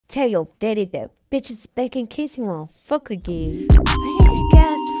Tell your daddy that bitches back in case you wanna fuck again. Big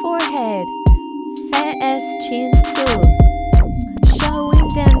ass forehead, fat ass chin too. Showing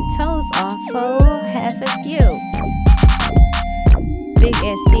them toes off for half a few. Big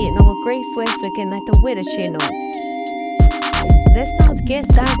ass feet, no more gray sweats looking like the widow channel. Let's not get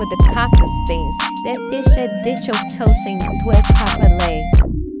started with the caca stains. That bitch that ditch your toasting do it properly.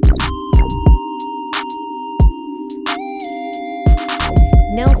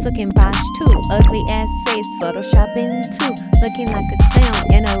 Nails looking botched too. Ugly ass face, photoshopping too. Looking like a clown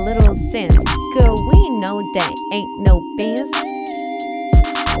in a little sense. Girl, we know that ain't no Benz.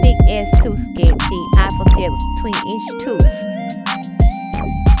 Big ass tooth, get the Eiffel Tower between each tooth.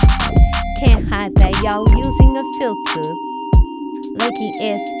 Can't hide that y'all using a filter. Lucky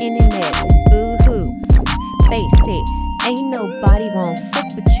ass internet, boo hoo. Face it, ain't nobody won't fuck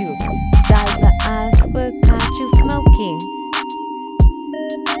with you. Zaza eyes will got you smoking.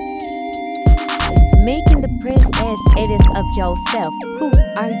 Making the press as edits of yourself. Who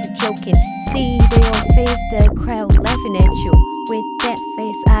are you joking? See their face, the crowd laughing at you. With that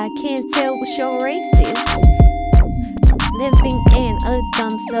face, I can't tell what your race is. Living in a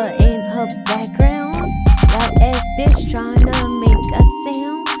dumpster in her background. That ass bitch tryna make a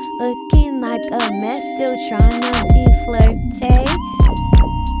sound. Looking like a mess, still tryna be flirty.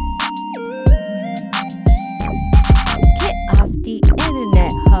 Get off the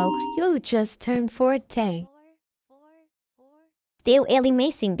internet, ho. You just turned 40. Still Ellie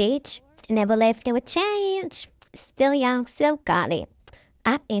Mason, bitch. Never left it with change. Still young, still got it.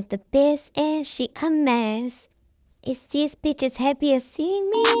 I ain't the best and she a mess. Is these bitches happy to see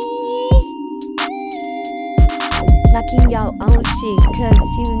me? Locking your own shit, cause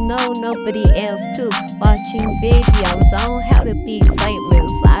you know nobody else too. Watching videos on how to be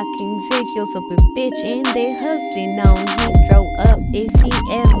famous. Locking videos of a bitch and their husband on. He throw up if he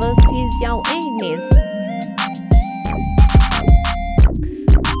ever sees your anus.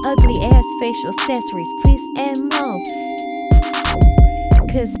 Ugly ass facial accessories, please add more.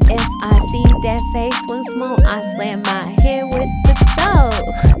 Cause if I see that face once more, I slam my head with the door.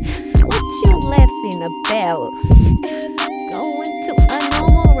 What you laughing about? Going to a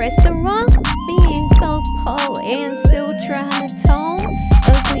normal restaurant? Being so poor and still trying to tone?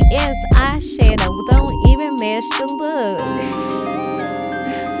 Ugly ass eyeshadow, don't even match the look.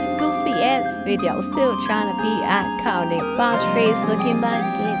 Goofy ass video, still trying to be iconic. Botch face looking like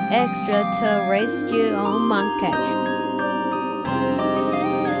an extraterrestrial monkey.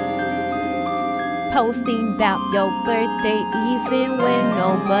 Posting about your birthday even when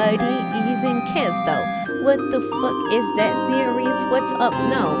nobody even cares though. What the fuck is that series? What's up?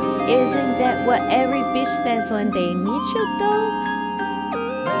 No, isn't that what every bitch says when they meet you though?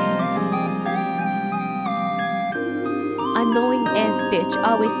 Annoying ass bitch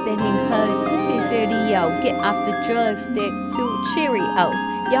always sending her goofy video. Get off the drugs, stick to Cheerios.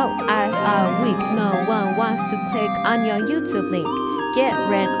 Your eyes are weak, no one wants to click on your YouTube link. Get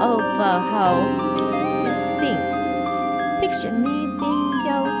ran over, ho. You stink. Picture me being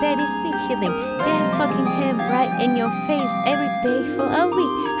your daddy sneaky link. Then fucking him right in your face every day for a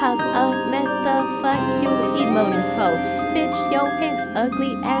week. How's a messed up fuck you emoting for? Bitch, your hair's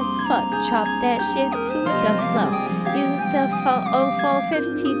ugly as fuck. Chop that shit to the floor. Use a 404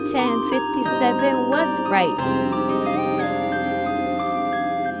 50 10 57 was right.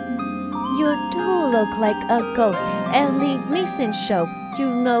 You do look like a ghost. Ellie Mason show. You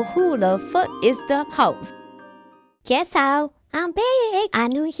know who the fuck is the host. Guess how? I'm big. I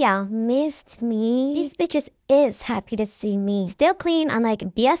knew y'all missed me. These bitches is happy to see me. Still clean, unlike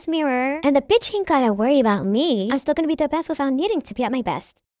BS mirror. And the bitch ain't gotta worry about me. I'm still gonna be the best without needing to be at my best.